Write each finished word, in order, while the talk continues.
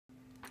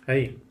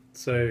Hey,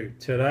 so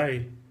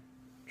today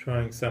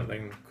trying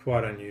something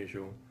quite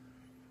unusual.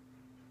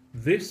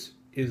 This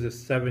is a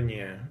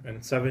Savennière, and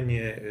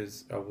Savennière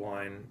is a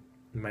wine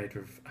made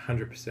of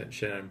 100%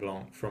 Chenin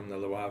Blanc from the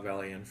Loire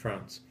Valley in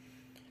France.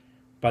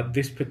 But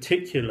this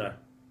particular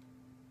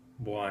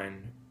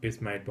wine is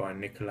made by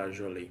Nicolas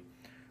Joly.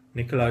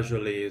 Nicolas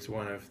Joly is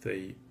one of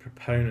the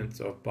proponents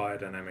of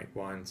biodynamic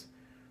wines.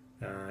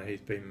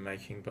 He's been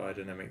making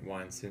biodynamic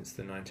wines since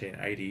the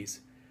 1980s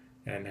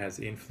and has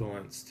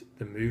influenced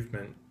the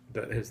movement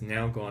that has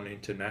now gone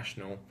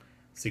international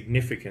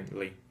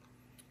significantly.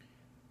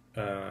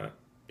 Uh,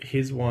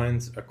 his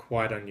wines are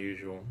quite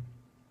unusual.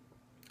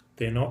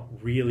 They're not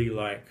really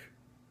like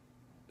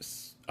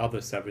other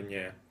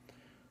Savennière.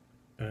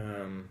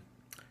 Um,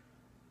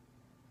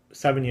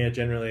 Savennière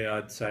generally,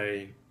 I'd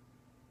say,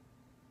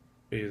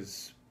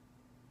 is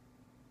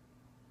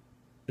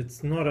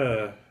it's not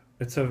a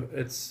it's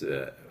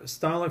a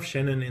style of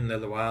Chenin in the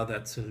Loire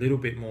that's a little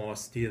bit more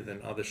austere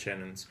than other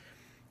Chenins,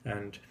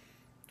 and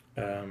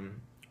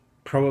um,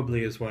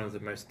 probably is one of the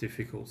most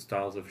difficult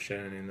styles of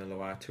Chenin in the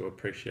Loire to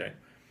appreciate.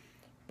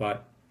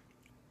 But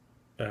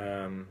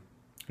um,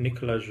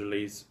 Nicolas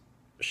Joly's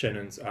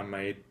Chenins are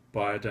made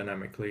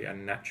biodynamically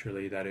and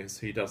naturally. That is,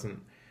 he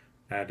doesn't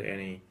add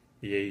any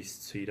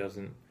yeasts. He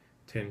doesn't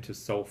tend to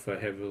sulfur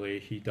heavily.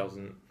 He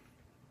doesn't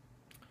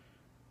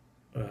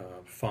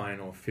fine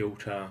or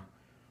filter.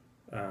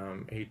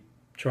 He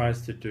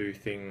tries to do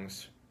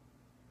things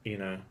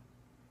in a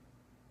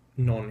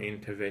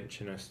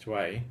non-interventionist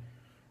way,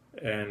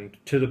 and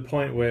to the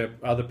point where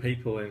other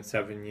people in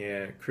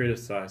Savennière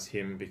criticize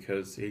him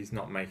because he's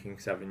not making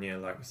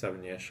Savennière like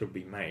Savennière should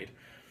be made.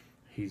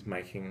 He's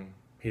making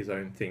his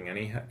own thing, and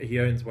he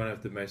owns one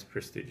of the most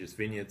prestigious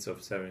vineyards of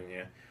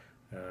Savennière,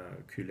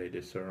 Clos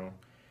de Sauron,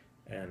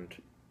 and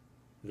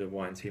the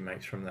wines he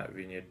makes from that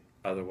vineyard,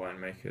 other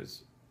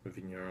winemakers,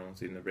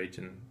 vignerons in the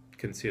region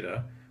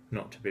consider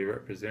not to be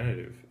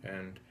representative.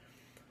 And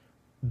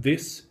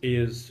this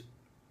is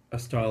a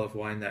style of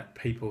wine that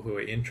people who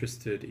are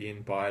interested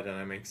in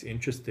biodynamics,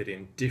 interested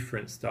in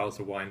different styles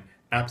of wine,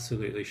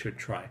 absolutely should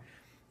try.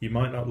 You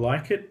might not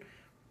like it,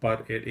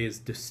 but it is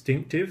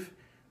distinctive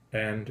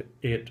and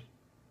it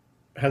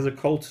has a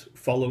cult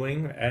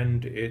following,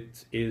 and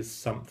it is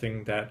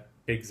something that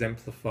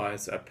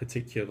exemplifies a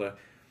particular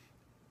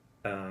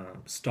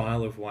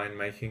style of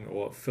winemaking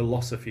or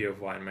philosophy of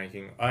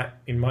winemaking.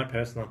 In my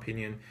personal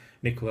opinion,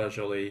 Nicolas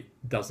Joly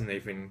doesn't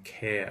even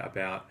care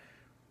about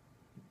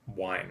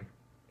wine.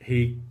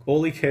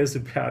 All he cares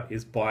about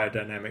is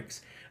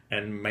biodynamics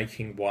and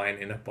making wine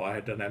in a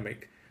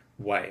biodynamic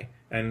way.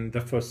 And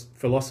the first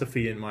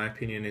philosophy, in my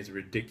opinion, is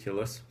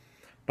ridiculous,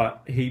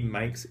 but he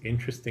makes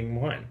interesting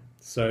wine.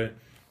 So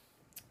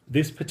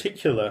this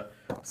particular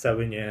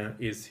Sauvignon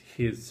is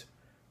his.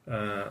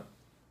 I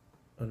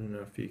don't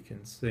know if you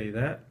can see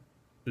that.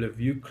 Le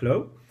Vieux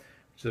Clos,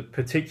 which is a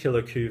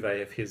particular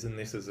cuvee of his, and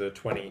this is a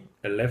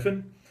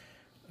 2011.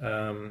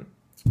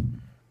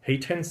 He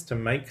tends to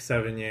make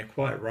Sauvignon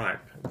quite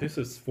ripe. This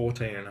is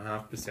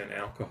 14.5%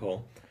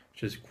 alcohol,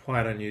 which is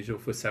quite unusual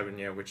for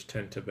Sauvignon, which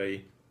tend to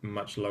be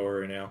much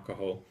lower in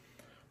alcohol.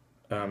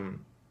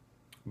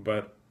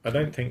 But I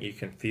don't think you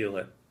can feel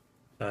it.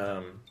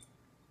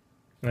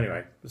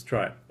 Anyway, let's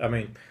try it. I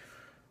mean,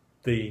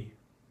 the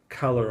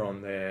color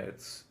on there,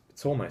 it's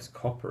almost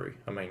coppery.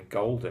 I mean,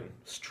 golden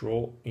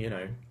straw,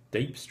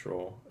 deep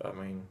straw. I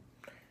mean,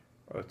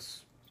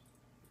 it's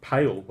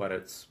pale, but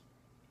it's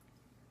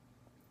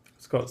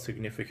got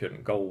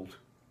significant gold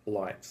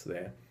lights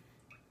there.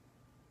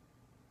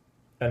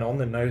 And on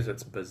the nose,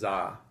 it's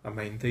bizarre. I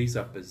mean, these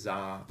are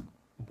bizarre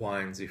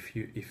wines.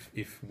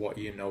 If what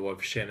you know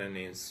of Chenin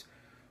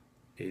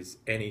is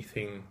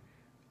anything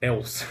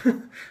else,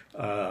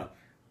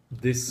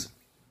 this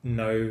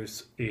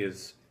nose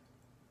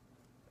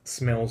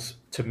smells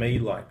to me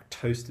like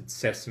toasted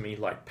sesame,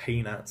 like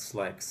peanuts,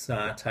 like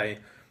satay.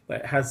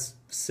 It has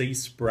sea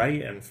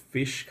spray and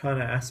fish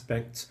kind of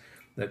aspects.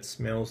 That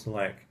smells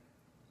like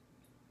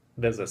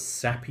there's a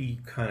sappy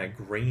kind of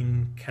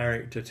green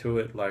character to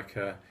it, like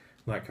a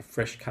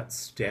fresh cut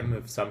stem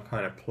of some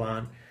kind of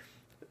plant.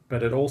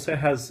 But it also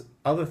has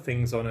other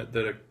things on it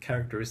that are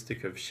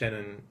characteristic of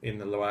Chenin in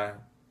the Loire,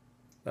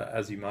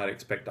 as you might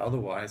expect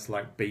otherwise,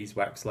 like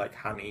beeswax, like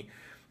honey,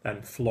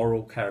 and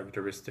floral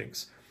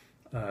characteristics.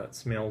 It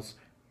smells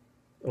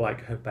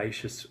like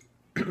herbaceous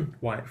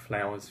white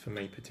flowers for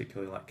me,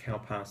 particularly like cow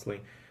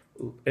parsley.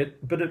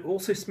 But it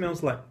also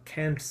smells like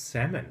canned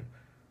salmon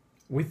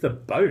with the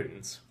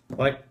bones,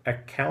 like a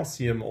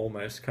calcium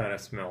almost kind of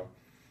smell.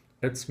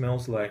 It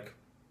smells like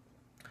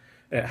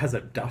it has a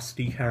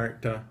dusty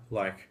character,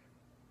 like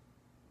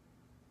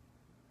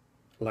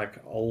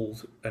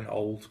an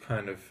old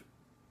kind of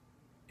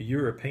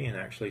European,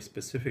 actually,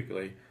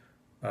 specifically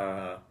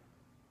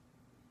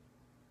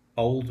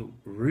old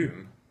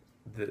room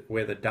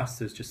where the dust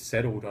has just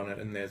settled on it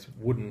and there's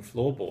wooden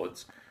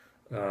floorboards.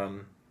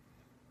 Um,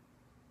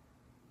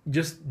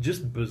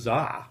 just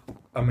bizarre.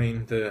 I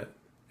mean,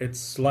 it's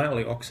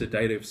slightly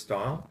oxidative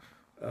style.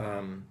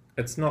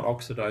 it's not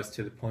oxidized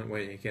to the point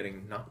where you're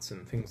getting nuts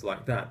and things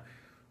like that.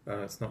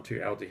 It's not too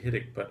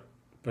aldehydic, but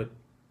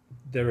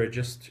there are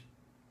just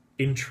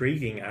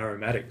intriguing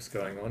aromatics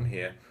going on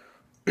here.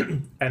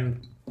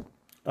 And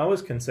I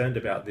was concerned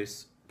about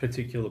this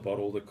particular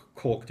bottle. The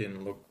cork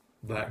didn't look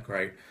that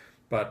great,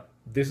 but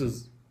this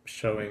is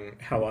showing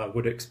how I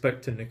would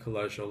expect a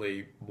Nicolas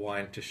Joly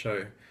wine to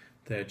show.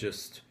 They're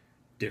just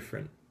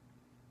different.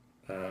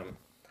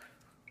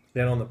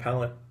 Then on the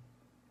palate,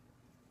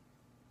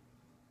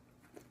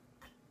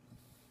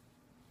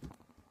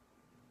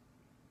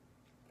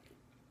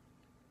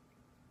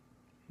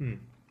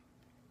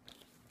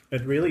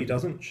 it really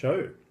doesn't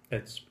show.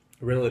 It's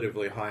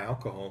relatively high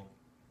alcohol.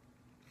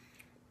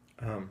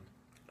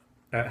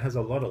 It has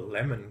a lot of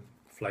lemon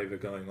flavor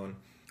going on.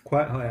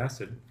 Quite high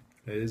acid.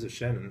 It is a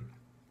Chenin.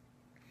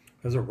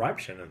 There's a ripe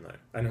Chenin though,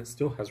 and it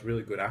still has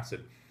really good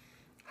acid.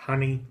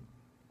 Honey.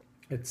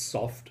 It's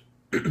soft.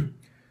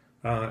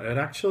 It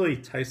actually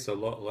tastes a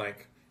lot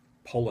like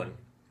pollen,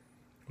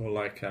 or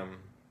like a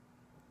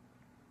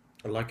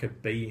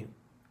bee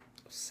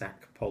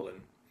sac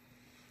pollen,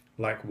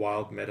 like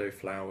wild meadow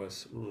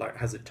flowers. Like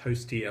has a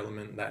toasty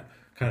element, that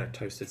kind of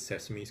toasted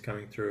sesame's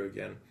coming through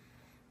again.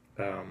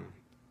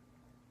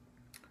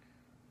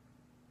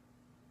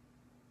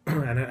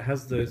 And it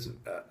has those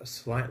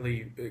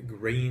slightly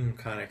green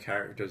kind of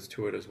characters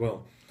to it as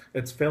well.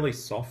 It's fairly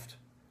soft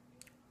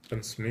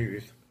and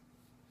smooth,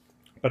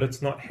 but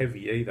it's not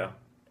heavy either.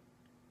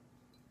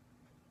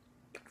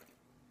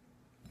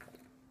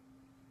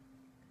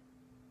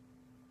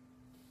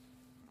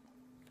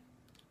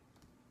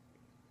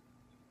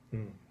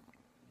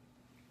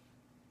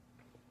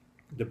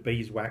 The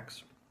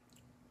beeswax,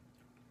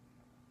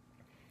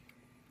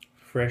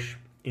 fresh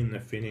in the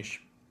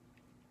finish,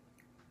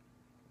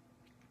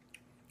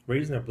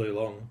 reasonably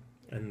long,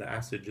 and the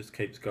acid just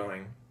keeps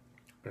going.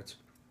 It's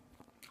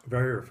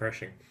very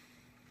refreshing.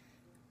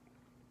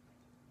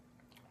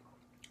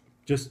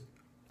 Just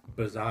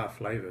bizarre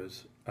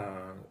flavors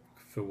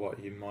for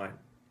what you might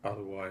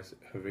otherwise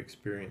have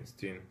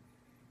experienced in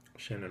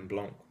Chenin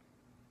Blanc,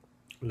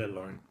 let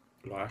alone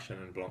Loire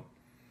Chenin Blanc.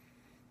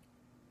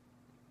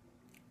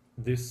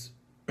 This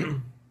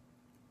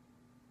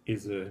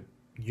is a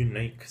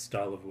unique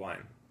style of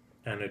wine,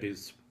 and it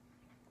is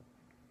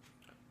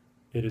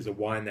a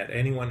wine that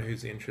anyone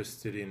who's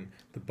interested in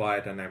the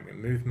biodynamic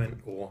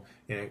movement or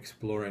in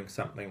exploring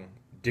something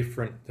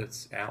different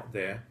that's out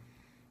there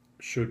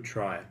should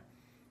try.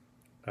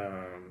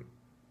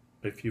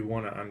 If you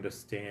want to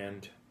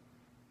understand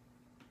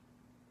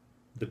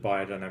the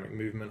biodynamic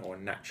movement or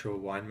natural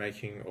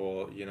winemaking,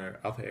 or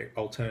other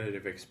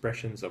alternative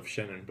expressions of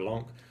Chenin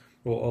Blanc,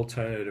 or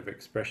alternative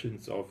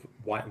expressions of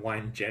white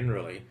wine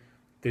generally,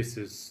 this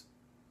is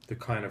the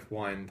kind of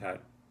wine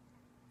that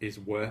is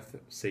worth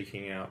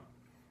seeking out.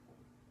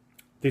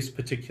 This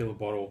particular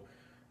bottle,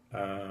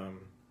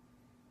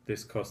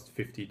 this cost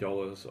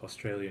 $50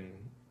 Australian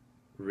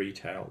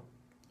retail,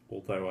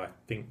 although I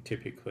think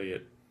typically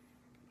it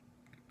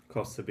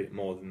costs a bit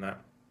more than that.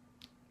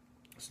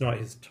 It's not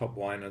his top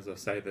wine. As I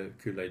say, the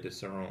Clos de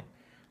Sirron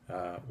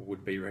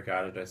would be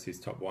regarded as his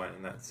top wine,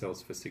 and that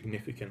sells for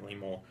significantly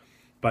more.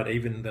 But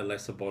even the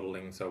lesser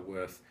bottlings are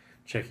worth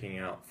checking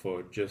out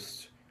for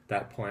just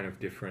that point of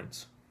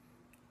difference.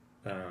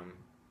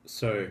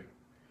 So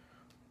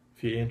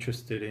if you're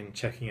interested in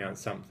checking out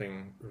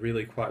something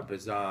really quite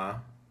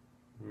bizarre,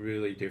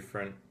 really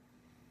different,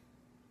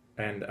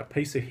 and a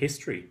piece of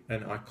history,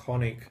 an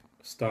iconic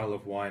style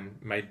of wine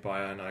made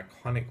by an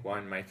iconic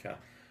winemaker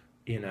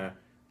in a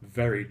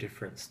very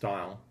different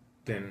style,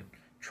 then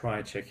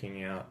try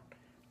checking out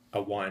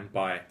a wine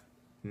by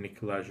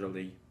Nicolas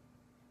Joly.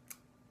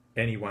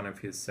 Any one of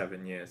his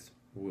Savennières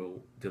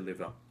will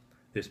deliver.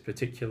 This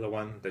particular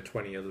one, the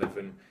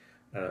 2011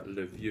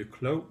 Le Vieux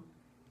Clos,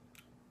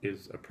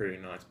 is a pretty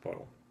nice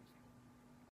bottle.